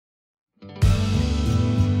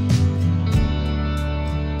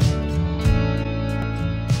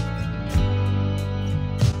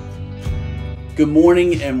Good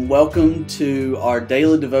morning and welcome to our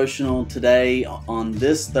daily devotional today on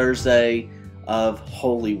this Thursday of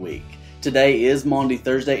Holy Week. Today is Maundy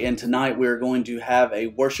Thursday, and tonight we're going to have a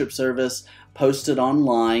worship service posted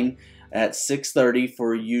online at 6:30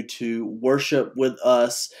 for you to worship with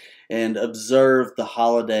us and observe the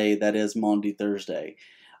holiday that is Maundy Thursday.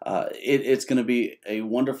 It's going to be a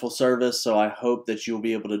wonderful service, so I hope that you'll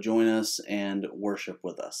be able to join us and worship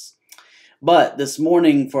with us. But this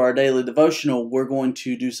morning for our daily devotional, we're going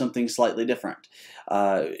to do something slightly different.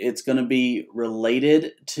 It's going to be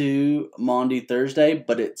related to Maundy Thursday,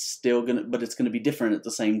 but it's going to be different at the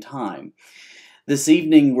same time. This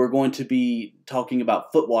evening, we're going to be talking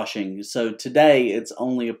about foot washing. So today, it's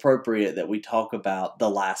only appropriate that we talk about the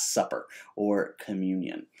Last Supper or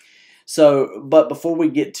communion. But before we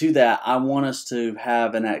get to that, I want us to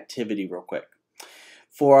have an activity real quick.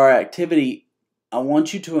 For our activity, I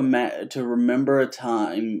want you to remember a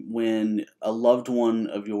time when a loved one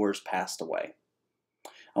of yours passed away.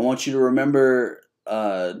 I want you to remember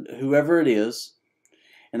whoever it is,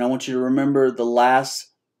 and I want you to remember the last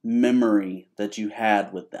memory that you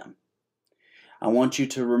had with them. I want you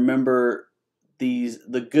to remember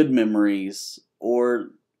the good memories or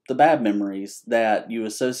the bad memories that you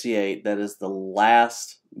associate that is the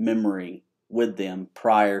last memory with them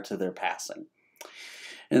prior to their passing.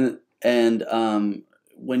 And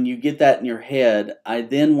when you get that in your head, I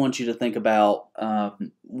then want you to think about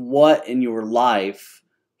what in your life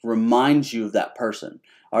reminds you of that person.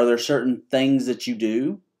 Are there certain things that you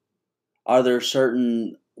do? Are there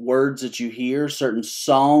certain words that you hear, certain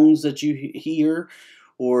songs that you hear,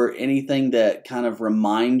 or anything that kind of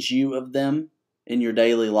reminds you of them in your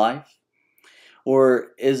daily life?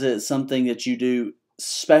 Or is it something that you do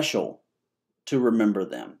special to remember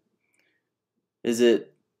them? Is it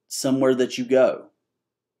somewhere that you go,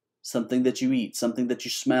 something that you eat, something that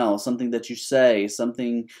you smell, something that you say,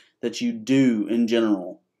 something that you do in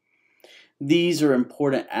general? These are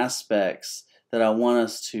important aspects that I want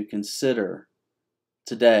us to consider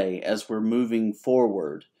today as we're moving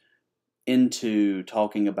forward into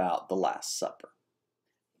talking about the Last Supper.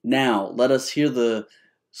 Now, let us hear the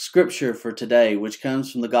scripture for today, which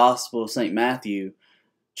comes from the Gospel of St. Matthew,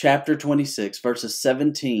 chapter 26, verses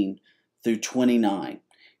 17 through 29.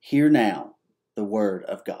 Hear now the word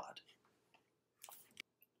of God.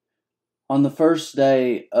 On the first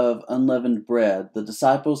day of unleavened bread, the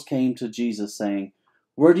disciples came to Jesus saying,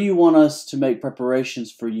 "Where do you want us to make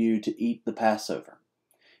preparations for you to eat the Passover?"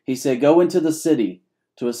 He said, "Go into the city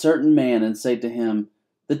to a certain man and say to him,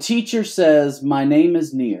 'The teacher says, my name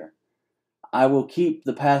is near. I will keep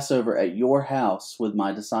the Passover at your house with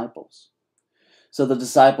my disciples.'" So the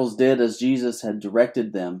disciples did as Jesus had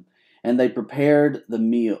directed them, and they prepared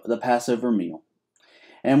the Passover meal.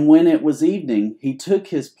 And when it was evening, he took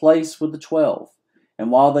his place with the 12. And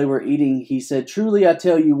while they were eating, he said, "Truly I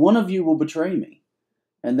tell you, one of you will betray me."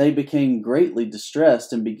 And they became greatly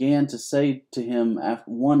distressed and began to say to him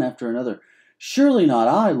one after another, "Surely not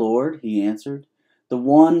I, Lord," he answered. "The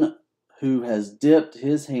one who has dipped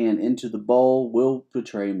his hand into the bowl will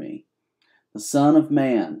betray me. The Son of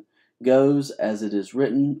Man goes as it is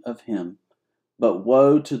written of him. But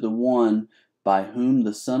woe to the one by whom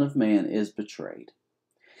the Son of Man is betrayed.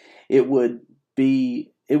 It would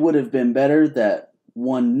have been better that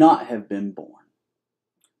one not have been born."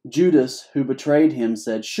 Judas, who betrayed him,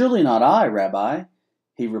 said, "Surely not I, Rabbi."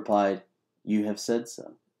 He replied, "You have said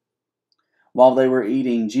so." While they were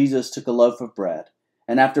eating, Jesus took a loaf of bread,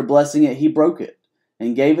 and after blessing it, he broke it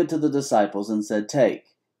and gave it to the disciples and said,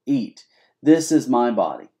 "Take, eat, this is my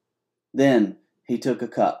body." Then he took a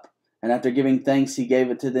cup, and after giving thanks, he gave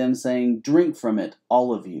it to them, saying, "Drink from it,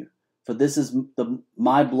 all of you, for this is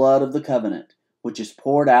my blood of the covenant, which is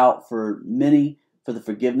poured out for many for the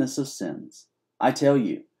forgiveness of sins. I tell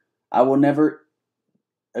you, I will never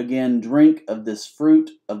again drink of this fruit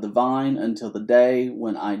of the vine until the day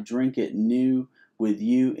when I drink it new with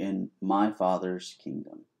you in my Father's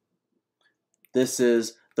kingdom." This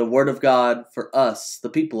is the word of God for us, the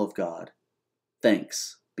people of God.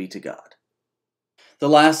 Thanks be to God. The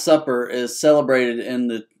Last Supper is celebrated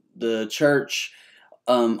in the church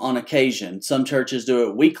on occasion. Some churches do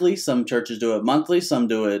it weekly, some churches do it monthly, some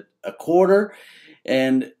do it a quarter.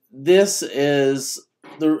 And this is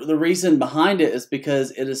the reason behind it is because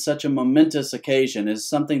it is such a momentous occasion. It's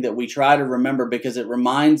something that we try to remember because it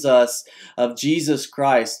reminds us of Jesus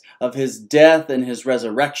Christ, of his death and his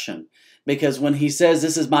resurrection. Because when he says,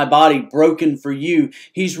 "This is my body broken for you,"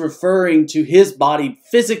 he's referring to his body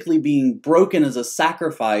physically being broken as a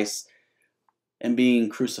sacrifice and being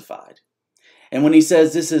crucified. And when he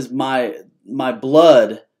says, "This is my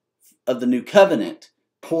blood of the new covenant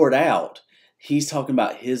poured out," He's talking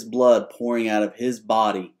about his blood pouring out of his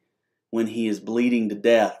body when he is bleeding to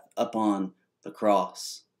death upon the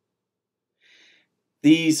cross.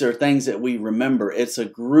 These are things that we remember. It's a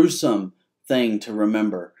gruesome thing to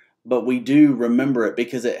remember, but we do remember it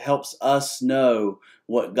because it helps us know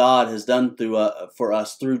what God has done for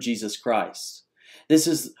us through Jesus Christ. This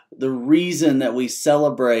is the reason that we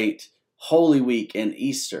celebrate Holy Week and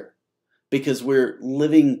Easter, because we're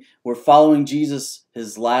following Jesus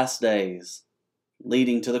his last days,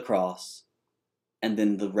 leading to the cross, and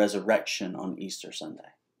then the resurrection on Easter Sunday.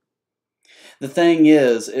 The thing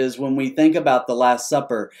is when we think about the Last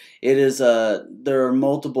Supper, there are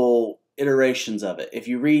multiple iterations of it. If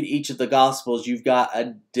you read each of the Gospels, you've got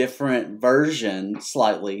a different version,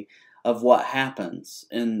 slightly, of what happens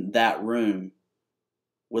in that room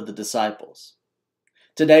with the disciples.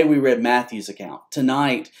 Today we read Matthew's account.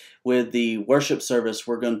 Tonight, with the worship service,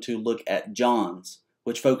 we're going to look at John's,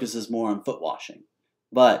 which focuses more on foot washing.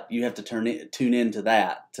 But you have to tune into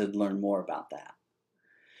that to learn more about that.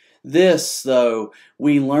 This, though,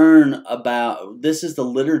 we learn about, this is the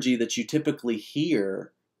liturgy that you typically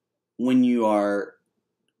hear when you are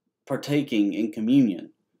partaking in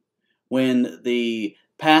communion. When the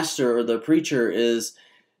pastor or the preacher is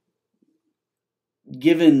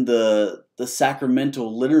given the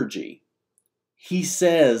sacramental liturgy, he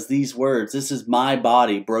says these words, "This is my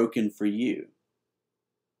body broken for you.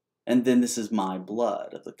 And then this is my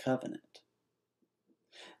blood of the covenant."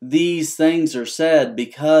 These things are said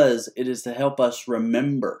because it is to help us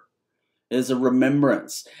remember. It is a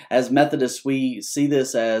remembrance. As Methodists, we see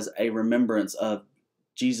this as a remembrance of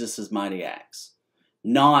Jesus' mighty acts.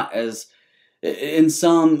 Not as, in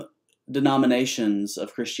some denominations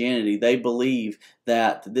of Christianity, they believe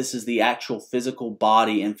that this is the actual physical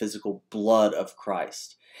body and physical blood of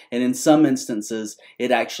Christ. And in some instances,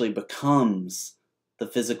 it actually becomes the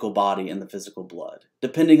physical body and the physical blood,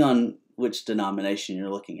 depending on which denomination you're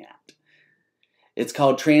looking at. It's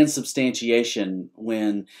called transubstantiation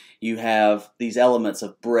when you have these elements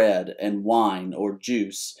of bread and wine or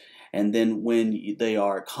juice, and then when they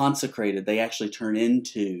are consecrated, they actually turn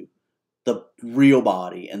into the real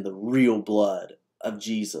body and the real blood of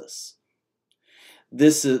Jesus.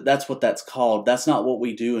 That's what that's called. That's not what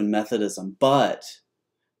we do in Methodism, but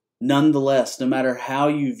nonetheless, no matter how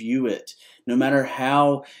you view it, no matter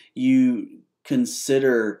how you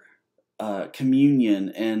consider communion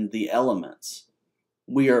and the elements,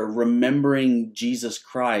 we are remembering Jesus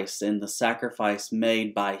Christ and the sacrifice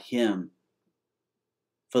made by Him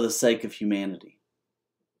for the sake of humanity,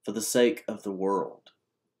 for the sake of the world.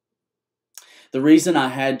 The reason I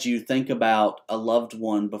had you think about a loved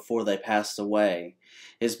one before they passed away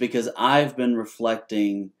is because I've been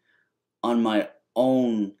reflecting on my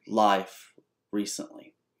own life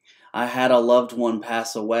recently. I had a loved one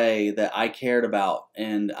pass away that I cared about,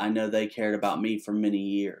 and I know they cared about me for many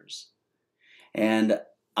years. And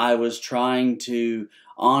I was trying to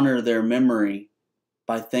honor their memory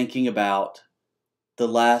by thinking about the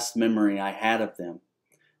last memory I had of them.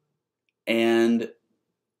 And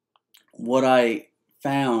what I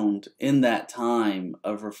found in that time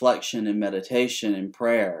of reflection and meditation and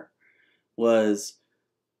prayer was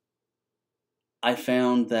I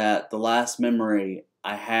found that the last memory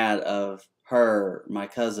I had of her, my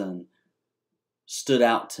cousin, stood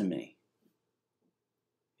out to me.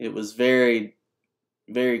 It was very,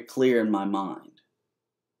 very clear in my mind.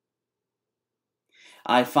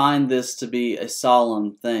 I find this to be a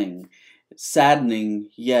solemn thing. Saddening,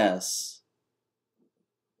 yes,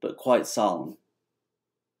 but quite solemn.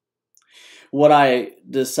 What I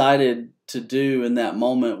decided to do in that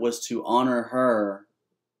moment was to honor her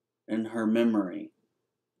in her memory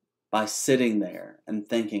by sitting there and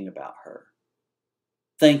thinking about her,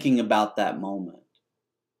 thinking about that moment,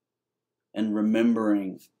 and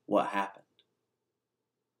remembering what happened.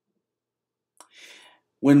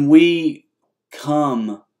 When we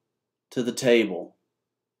come to the table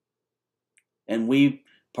and we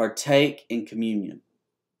partake in communion,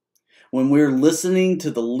 when we're listening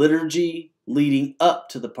to the liturgy leading up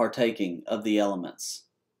to the partaking of the elements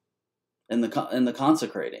and the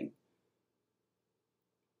consecrating,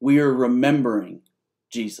 we are remembering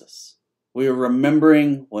Jesus. We are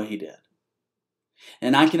remembering what He did.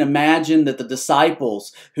 And I can imagine that the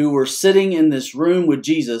disciples who were sitting in this room with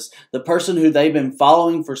Jesus, the person who they've been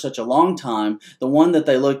following for such a long time, the one that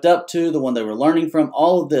they looked up to, the one they were learning from,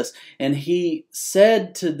 all of this, and He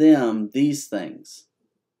said to them these things.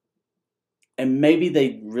 And maybe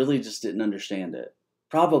they really just didn't understand it.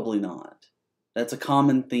 Probably not. That's a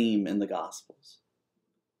common theme in the Gospels.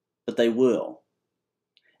 But they will.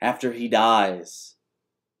 After He dies,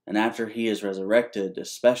 and after He is resurrected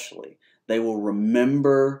especially, they will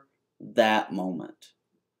remember that moment.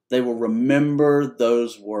 They will remember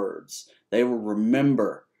those words. They will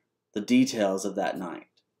remember the details of that night.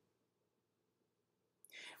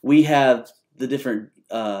 We have the different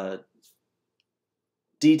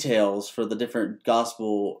details for the different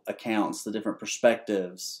gospel accounts, the different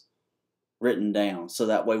perspectives written down, so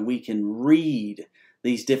that way we can read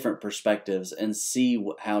these different perspectives and see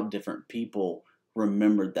how different people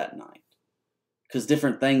remembered that night. Because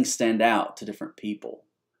different things stand out to different people.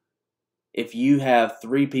 If you have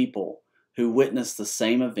 3 people who witnessed the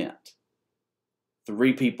same event,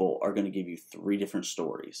 3 people are going to give you 3 different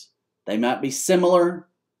stories. They might be similar,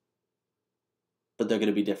 but they're going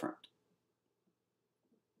to be different.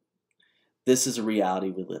 This is a reality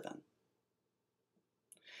we live in.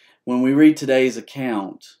 When we read today's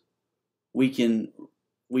account, we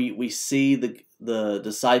see the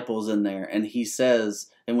disciples in there, and he says,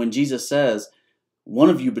 and when Jesus says, one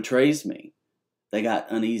of you betrays me, they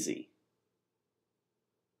got uneasy.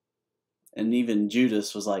 And even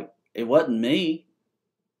Judas was like, it wasn't me.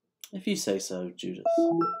 If you say so, Judas.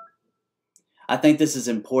 I think this is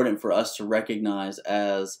important for us to recognize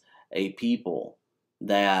as a people,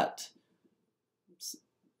 that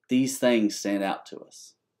these things stand out to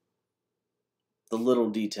us. The little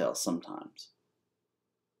details sometimes.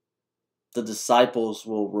 The disciples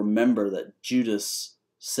will remember that Judas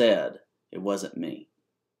said, it wasn't me,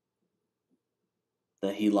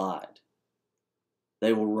 that he lied.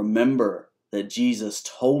 They will remember that Jesus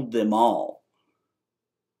told them all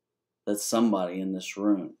that somebody in this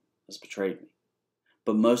room has betrayed me.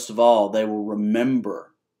 But most of all, they will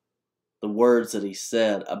remember the words that he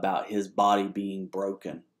said about his body being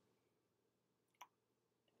broken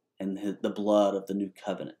and the blood of the new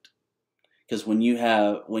covenant. Because when you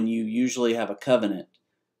usually have a covenant,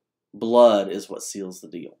 blood is what seals the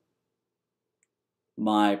deal.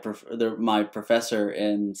 My professor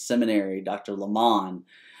in seminary, Dr. Levine,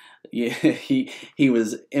 he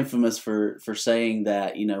was infamous for saying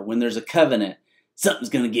that, when there's a covenant, something's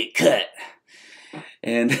going to get cut.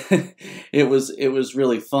 And it was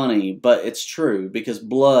really funny, but it's true, because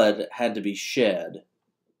blood had to be shed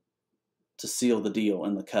to seal the deal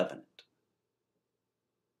in the covenant.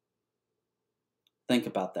 Think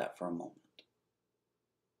about that for a moment.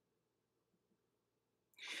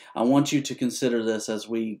 I want you to consider this as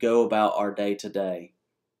we go about our day today,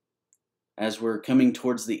 as we're coming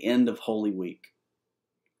towards the end of Holy Week,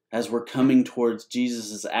 as we're coming towards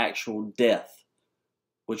Jesus' actual death,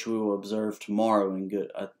 which we will observe tomorrow in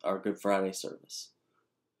our Good Friday service.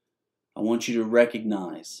 I want you to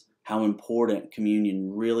recognize how important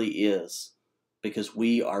communion really is, because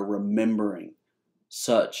we are remembering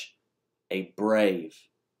such a brave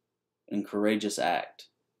and courageous act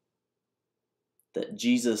that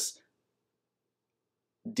Jesus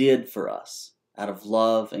did for us out of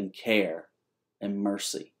love and care and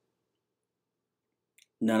mercy.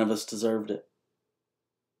 None of us deserved it.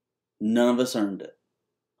 None of us earned it.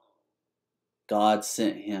 God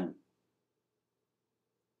sent him,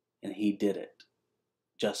 and he did it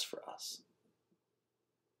just for us.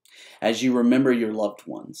 As you remember your loved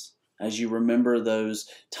ones, as you remember those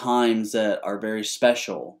times that are very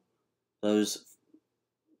special, those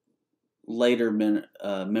later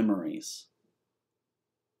memories,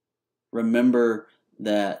 remember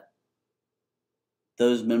that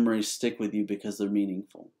those memories stick with you because they're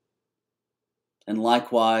meaningful. And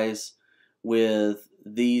likewise, with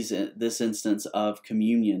this instance of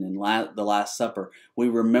communion and the Last Supper, we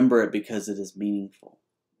remember it because it is meaningful.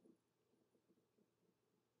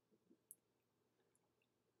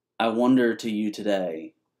 I wonder to you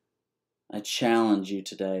today, I challenge you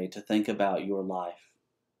today to think about your life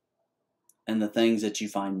and the things that you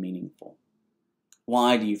find meaningful.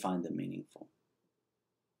 Why do you find them meaningful?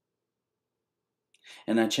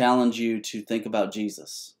 And I challenge you to think about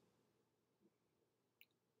Jesus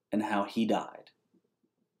and how he died.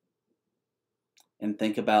 And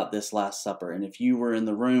think about this Last Supper. And if you were in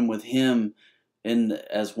the room with him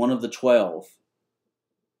as one of the 12,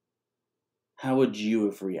 how would you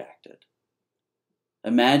have reacted?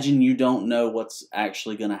 Imagine you don't know what's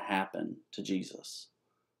actually going to happen to Jesus.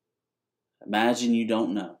 Imagine you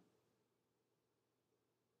don't know.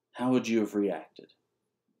 How would you have reacted?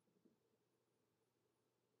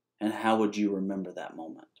 And how would you remember that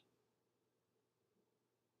moment?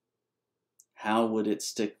 How would it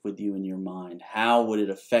stick with you in your mind? How would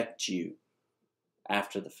it affect you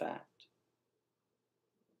after the fact?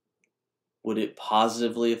 Would it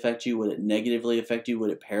positively affect you? Would it negatively affect you? Would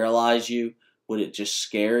it paralyze you? Would it just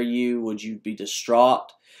scare you? Would you be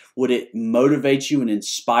distraught? Would it motivate you and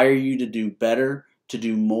inspire you to do better, to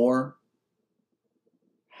do more?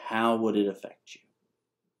 how would it affect you?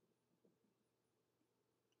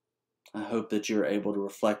 I hope that you're able to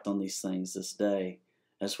reflect on these things this day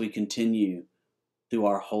as we continue through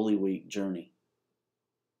our Holy Week journey,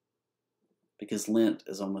 because Lent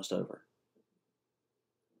is almost over,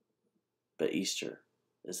 but Easter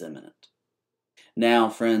is imminent. Now,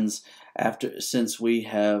 friends, since we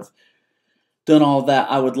have done all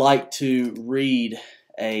that, I would like to read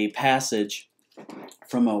a passage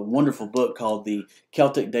from a wonderful book called the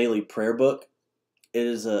Celtic Daily Prayer Book. It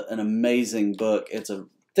is an amazing book. It's a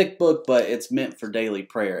thick book, but it's meant for daily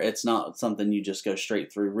prayer. It's not something you just go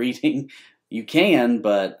straight through reading. You can,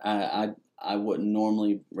 but I wouldn't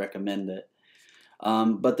normally recommend it.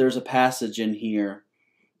 But there's a passage in here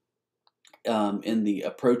in the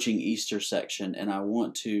approaching Easter section, and I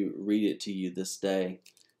want to read it to you this day.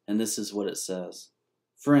 And this is what it says.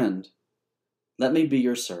 Friend, let me be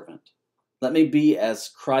your servant. Let me be as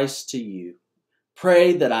Christ to you.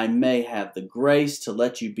 Pray that I may have the grace to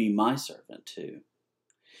let you be my servant too.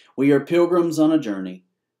 We are pilgrims on a journey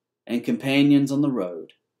and companions on the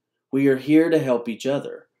road. We are here to help each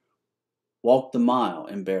other, walk the mile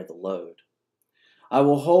and bear the load. I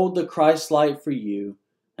will hold the Christ light for you,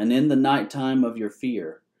 and in the nighttime of your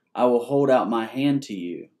fear, I will hold out my hand to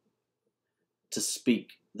you to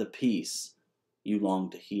speak the peace you long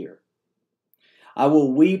to hear. I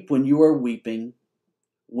will weep when you are weeping.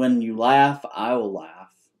 When you laugh, I will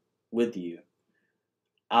laugh with you.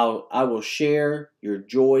 I will share your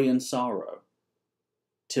joy and sorrow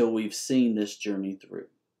till we've seen this journey through.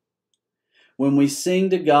 When we sing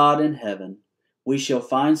to God in heaven, we shall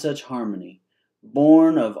find such harmony,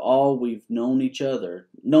 born of all we've known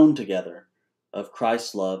together, of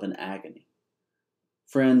Christ's love and agony.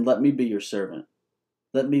 Friend, let me be your servant.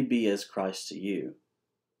 Let me be as Christ to you.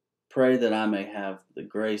 Pray that I may have the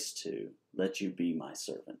grace to let you be my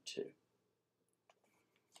servant too.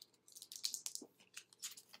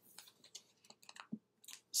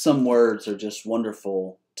 Some words are just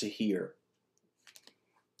wonderful to hear.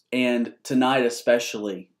 And tonight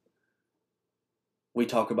especially, we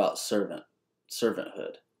talk about servanthood.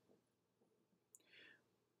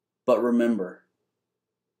 But remember,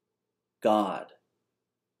 God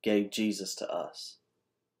gave Jesus to us.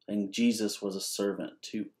 And Jesus was a servant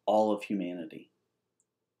to all of humanity.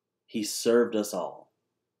 He served us all.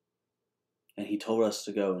 And he told us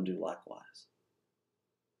to go and do likewise.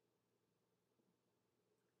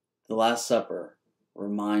 The Last Supper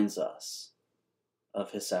reminds us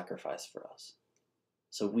of his sacrifice for us.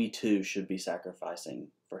 So we too should be sacrificing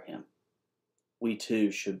for him. We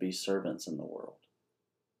too should be servants in the world.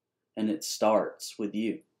 And it starts with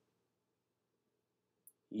you.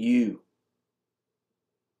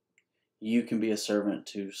 You can be a servant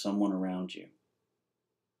to someone around you.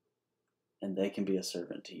 And they can be a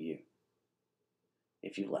servant to you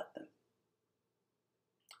if you let them.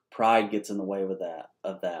 Pride gets in the way of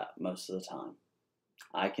that most of the time.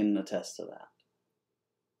 I can attest to that.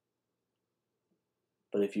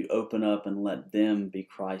 But if you open up and let them be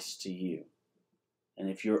Christ to you, and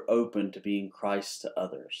if you're open to being Christ to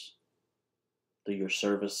others, through your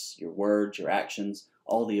service, your words, your actions,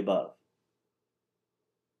 all the above,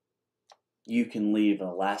 you can leave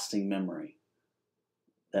a lasting memory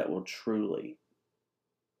that will truly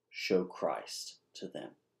show Christ to them.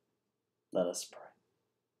 Let us pray.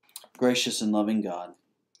 Gracious and loving God,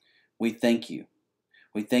 we thank you.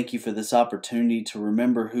 We thank you for this opportunity to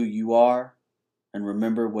remember who you are and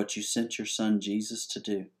remember what you sent your Son Jesus to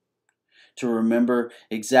do. To remember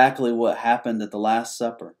exactly what happened at the Last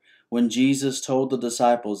Supper when Jesus told the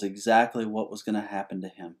disciples exactly what was going to happen to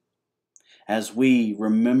him. As we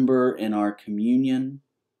remember in our communion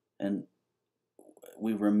and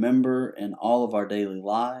we remember in all of our daily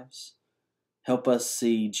lives, help us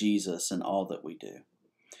see Jesus in all that we do.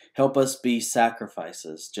 Help us be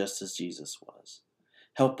sacrifices just as Jesus was.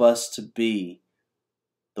 Help us to be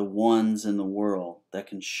the ones in the world that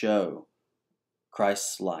can show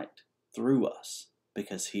Christ's light through us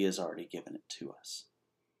because he has already given it to us.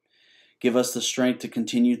 Give us the strength to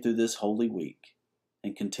continue through this Holy Week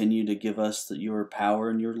and continue to give us your power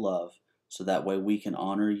and your love so that way we can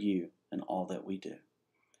honor you in all that we do.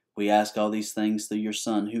 We ask all these things through your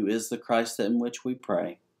Son, who is the Christ in which we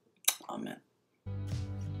pray. Amen.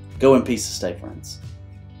 Go in peace to stay, friends.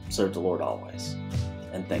 Serve the Lord always,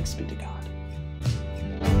 and thanks be to God.